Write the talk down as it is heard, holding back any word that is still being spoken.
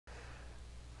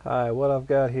Hi, what I've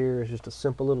got here is just a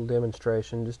simple little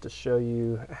demonstration just to show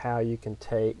you how you can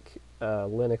take a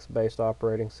Linux-based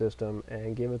operating system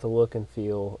and give it the look and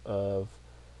feel of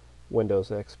Windows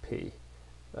XP.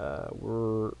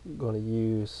 We're going to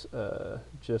use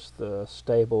just the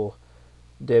stable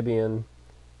Debian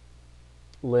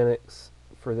Linux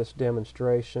for this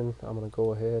demonstration. I'm going to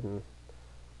go ahead and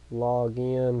log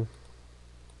in.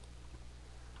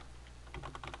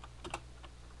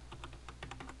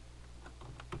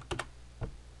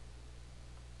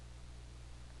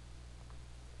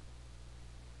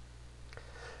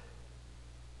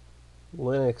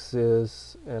 Linux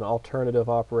is an alternative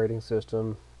operating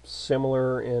system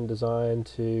similar in design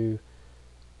to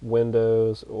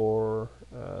Windows or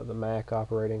the Mac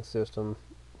operating system.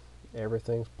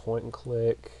 Everything's point and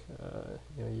click.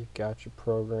 You've got your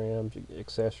programs, your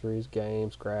accessories,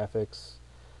 games, graphics,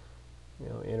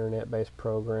 internet-based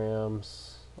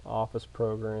programs, office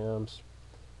programs,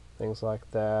 things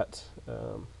like that.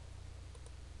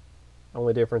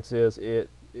 Only difference is it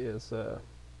is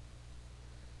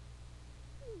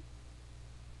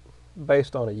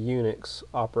based on a Unix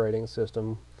operating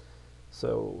system,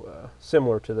 so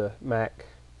similar to the Mac,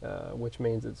 which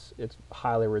means it's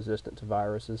highly resistant to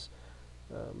viruses.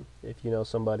 If you know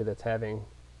somebody that's having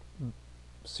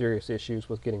serious issues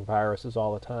with getting viruses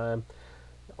all the time,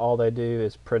 all they do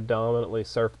is predominantly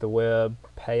surf the web,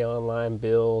 pay online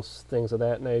bills, things of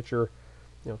that nature,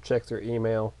 check their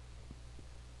email.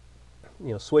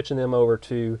 Switching them over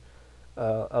to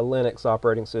a Linux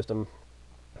operating system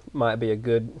might be a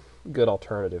good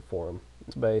alternative for them.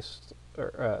 It's based,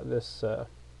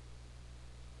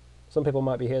 some people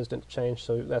might be hesitant to change,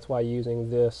 so that's why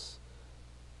using this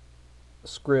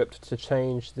script to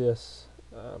change this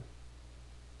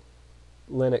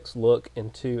Linux look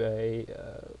into a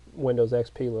Windows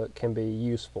XP look can be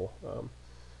useful.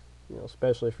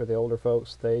 Especially for the older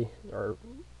folks, they are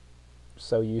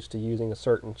so used to using a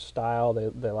certain style.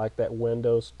 They like that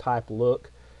Windows type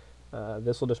look.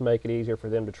 This will just make it easier for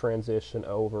them to transition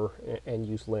over and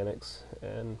use Linux,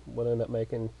 and will end up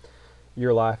making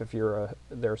your life, if you're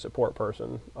their support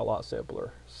person, a lot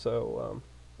simpler. So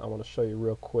I want to show you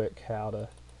real quick how to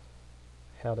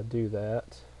do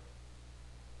that.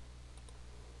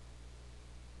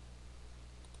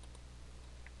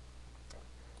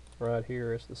 Right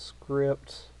here is the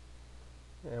script,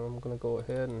 and I'm going to go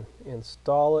ahead and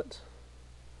install it.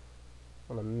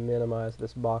 I'm going to minimize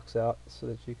this box out so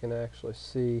that you can actually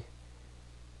see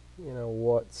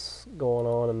what's going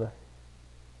on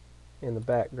in the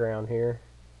background here,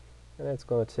 and it's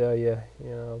going to tell you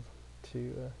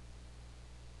to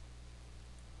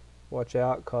watch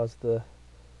out, because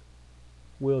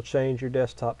will change your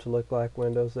desktop to look like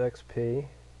Windows XP.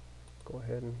 Go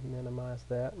ahead and minimize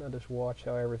that, and I'll just watch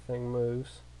how everything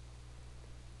moves.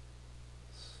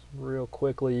 Real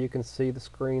quickly, you can see the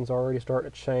screen's already starting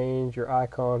to change. Your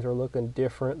icons are looking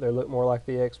different. They look more like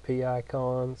the XP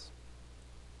icons.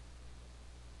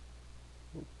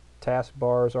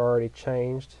 Taskbar's already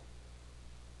changed.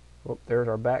 Oh, there's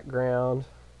our background.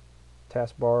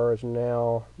 Taskbar is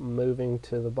now moving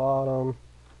to the bottom.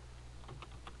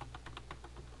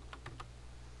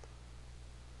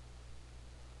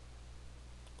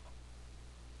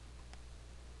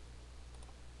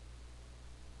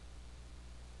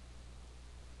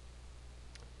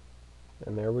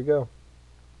 And there we go.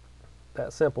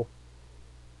 That simple.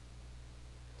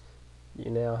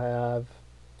 You now have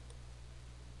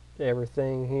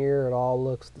everything here. It all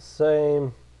looks the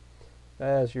same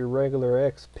as your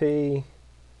regular XP.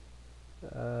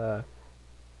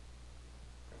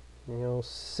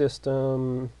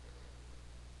 System.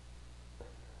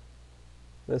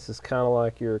 This is kind of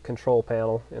like your control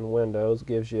panel in Windows.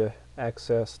 Gives you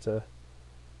access to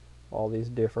all these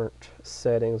different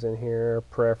settings in here.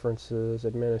 Preferences,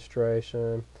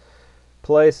 administration.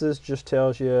 Places just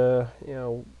tells you,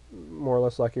 more or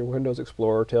less like your Windows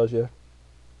Explorer, tells you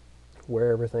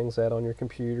where everything's at on your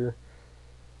computer.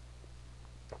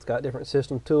 It's got different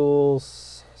system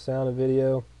tools, sound and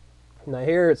video. Now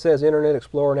here it says Internet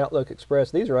Explorer and Outlook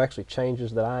Express. These are actually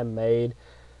changes that I made.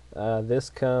 This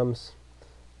comes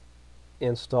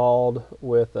installed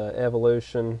with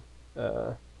Evolution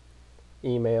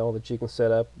email that you can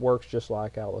set up. Works just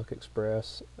like Outlook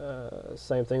Express.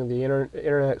 Same thing, the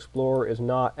Internet Explorer is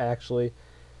not actually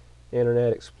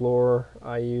Internet Explorer.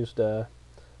 I used a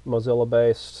Mozilla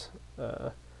based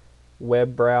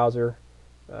web browser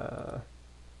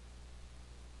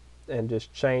and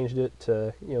just changed it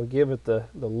to give it the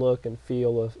look and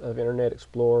feel of Internet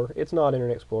Explorer. It's not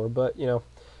Internet Explorer, but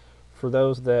for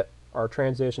those that are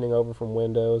transitioning over from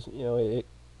Windows,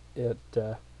 it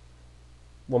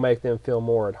will make them feel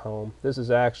more at home. This is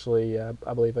actually, I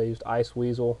believe I used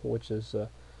Iceweasel, which is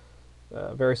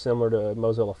very similar to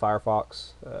Mozilla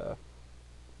Firefox.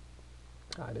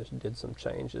 I just did some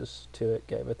changes to it,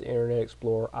 gave it the Internet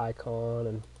Explorer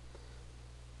icon,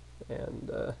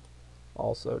 and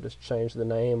also just changed the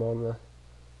name on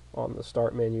the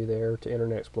start menu there to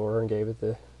Internet Explorer and gave it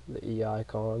the E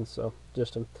icon. So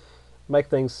just to make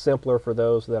things simpler for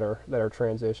those that are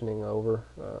transitioning over.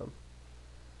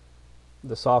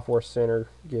 The Software Center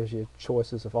gives you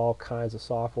choices of all kinds of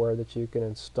software that you can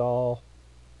install.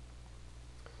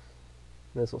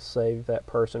 This will save that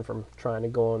person from trying to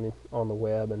go on the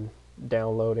web and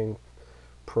downloading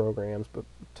programs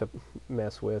to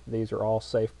mess with. These are all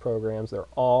safe programs. They're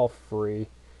all free,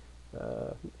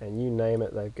 and you name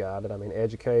it, they've got it. I mean,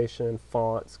 education,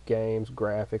 fonts, games,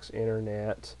 graphics,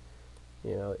 internet.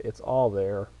 You know, it's all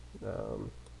there.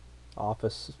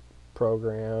 Office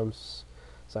programs,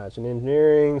 science and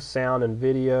engineering, sound and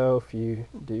video. If you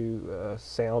do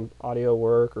sound, audio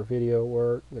work or video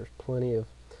work, there's plenty of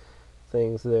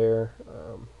things there.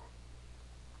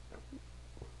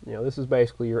 You know, this is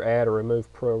basically your add or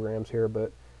remove programs here,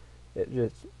 but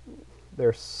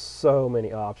there's so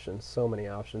many options, so many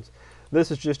options.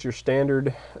 This is just your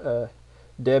standard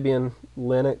Debian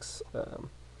Linux.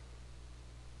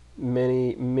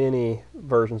 Many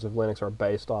versions of Linux are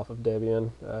based off of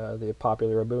Debian. The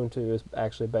popular Ubuntu is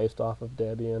actually based off of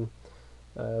Debian.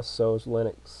 So is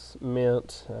Linux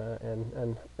Mint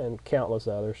and countless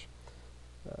others.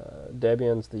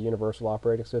 Debian's the universal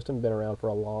operating system, been around for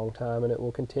a long time, and it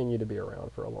will continue to be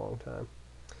around for a long time.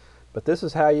 But this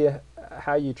is how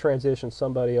you transition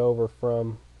somebody over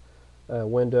from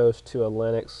Windows to a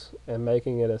Linux and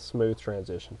making it a smooth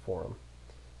transition for them.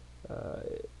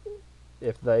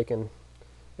 If they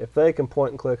can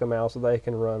point and click a mouse, they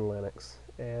can run Linux,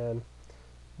 and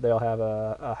they'll have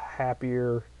a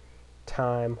happier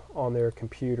time on their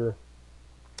computer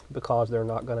because they're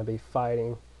not going to be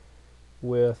fighting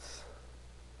with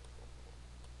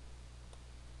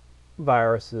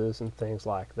viruses and things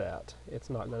like that. It's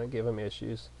not going to give them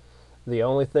issues. The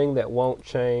only thing that won't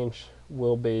change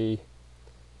will be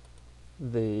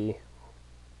the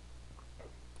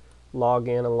log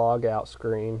in and log out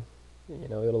screen. You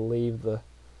know, it'll leave the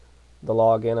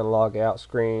log in and log out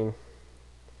screen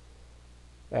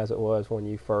as it was when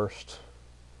you first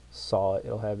saw it.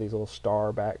 It'll have these little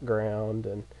star background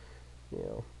and, you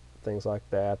know, things like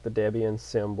that, the Debian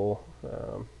symbol,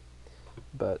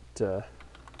 but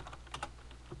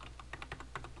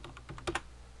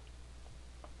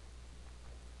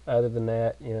other than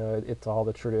that, you know, it's all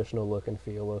the traditional look and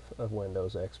feel of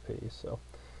Windows XP. So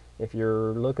if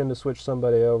you're looking to switch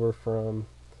somebody over from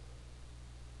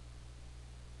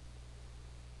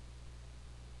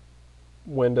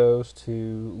Windows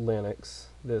to Linux,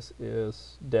 this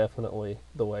is definitely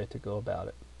the way to go about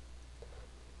it.